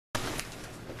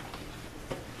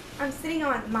I'm sitting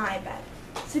on my bed,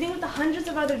 sitting with the hundreds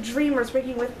of other dreamers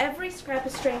working with every scrap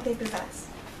of strength they possess,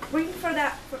 working for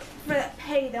that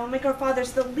pay that will make our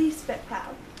fathers the least bit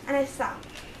proud. And I stop,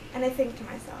 and I think to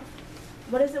myself,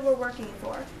 what is it we're working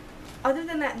for? Other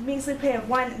than that measly pay of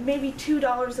 $1, maybe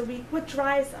 $2 a week, what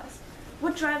drives us?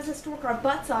 What drives us to work our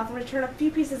butts off and return a few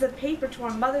pieces of paper to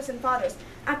our mothers and fathers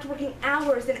after working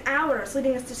hours and hours,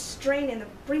 leading us to strain and the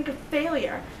brink of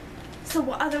failure? So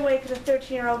what other way could a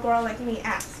 13-year-old girl like me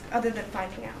ask, other than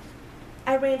finding out?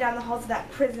 I ran down the halls of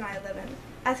that prison I live in,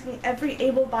 asking every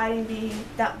able-bodied being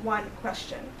that one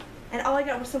question. And all I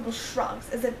got were simple shrugs,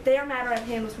 as if their matter at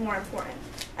hand was more important,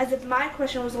 as if my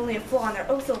question was only a flaw in their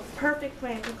oh-so-perfect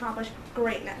plan to accomplish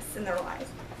greatness in their lives.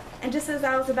 And just as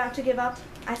I was about to give up,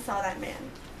 I saw that man.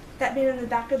 That man in the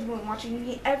back of the room watching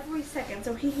me every second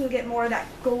so he can get more of that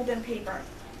golden paper.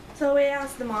 So I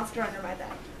asked the monster under my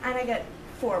bed, and I get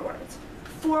 4 words.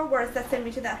 4 words that send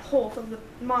me to that hole filled with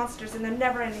monsters and their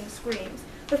never-ending screams.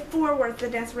 The 4 words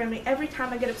that dance around me every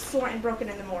time I get up sore and broken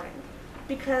in the morning.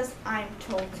 Because I'm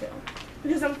told to.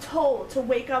 Because I'm told to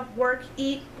wake up, work,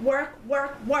 eat, work,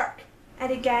 work, work.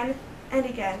 And again, and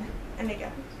again, and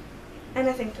again. And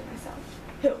I think to myself,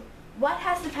 who? What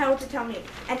has the power to tell me,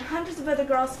 and hundreds of other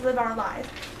girls to live our lives,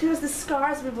 to give us the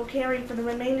scars we will carry for the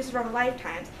remainders of our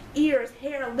lifetimes, ears,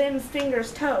 hair, limbs,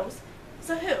 fingers, toes?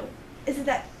 So who? Is it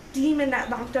that demon that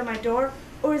knocked on my door?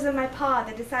 Or is it my pa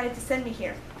that decided to send me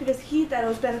here because he thought it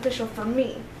was beneficial for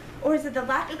me? Or is it the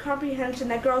lack of comprehension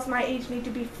that girls my age need to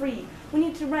be free? We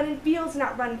need to run in fields,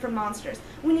 not run from monsters.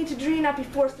 We need to dream, not be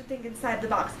forced to think inside the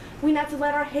box. We need to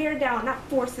let our hair down, not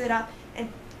force it up,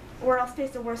 or else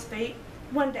face the worst fate.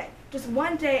 One day, just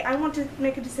one day, I want to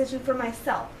make a decision for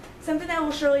myself. Something that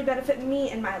will surely benefit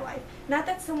me in my life. Not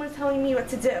that someone's telling me what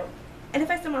to do. And if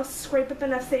I somehow scrape up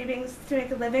enough savings to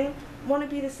make a living, won't it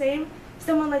be the same?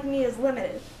 Someone like me is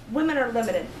limited. Women are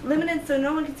limited. Limited so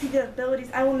no one can see the abilities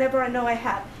I will never know I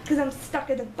have, because I'm stuck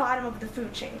at the bottom of the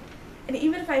food chain. And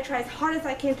even if I try as hard as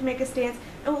I can to make a stance,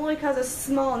 it will only cause a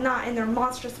small knot in their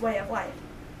monstrous way of life.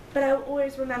 But I will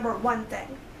always remember one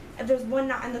thing. If there's one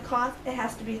knot in the cloth, it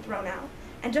has to be thrown out.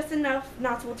 And just enough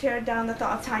knots will tear down the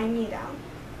thought of tying me down.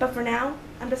 But for now,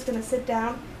 I'm just going to sit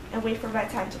down and wait for my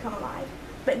time to come alive.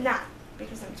 But not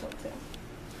because I'm told to.